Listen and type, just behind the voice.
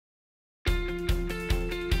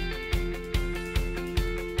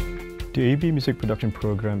The AB Music Production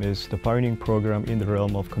Program is the pioneering program in the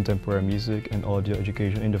realm of contemporary music and audio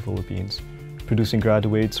education in the Philippines, producing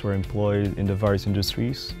graduates who are employed in the various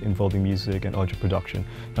industries involving music and audio production,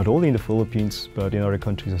 not only in the Philippines, but in other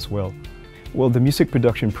countries as well. Well, the music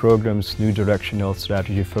production program's new directional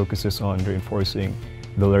strategy focuses on reinforcing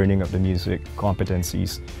the learning of the music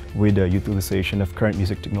competencies with the utilization of current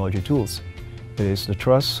music technology tools. It is the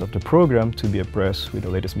thrust of the program to be abreast with the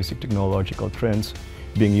latest music technological trends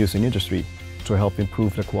being used in industry to help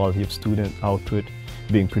improve the quality of student output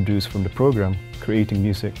being produced from the program, creating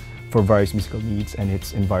music for various musical needs and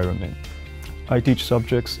its environment. I teach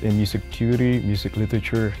subjects in music theory, music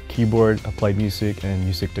literature, keyboard, applied music, and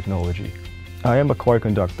music technology. I am a choir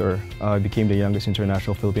conductor. I became the youngest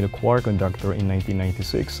international Filipino choir conductor in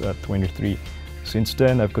 1996 at 23. Since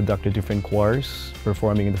then, I've conducted different choirs,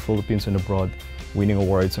 performing in the Philippines and abroad, winning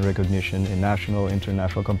awards and recognition in national,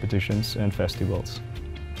 international competitions and festivals.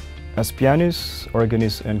 As pianist,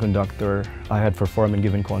 organist, and conductor, I had performed and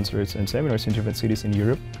given concerts and seminars in different cities in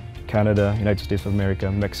Europe, Canada, United States of America,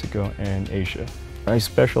 Mexico, and Asia. I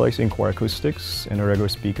specialize in choir acoustics and a regular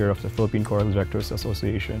speaker of the Philippine Choral Directors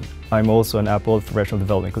Association. I'm also an Apple professional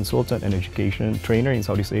development consultant and education trainer in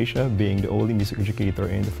Southeast Asia, being the only music educator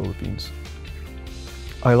in the Philippines.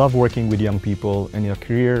 I love working with young people and in a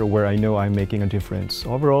career where I know I'm making a difference.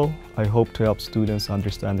 Overall, I hope to help students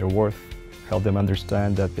understand their worth, help them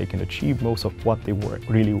understand that they can achieve most of what they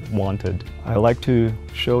really wanted. I like to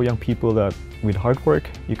show young people that with hard work,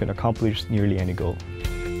 you can accomplish nearly any goal.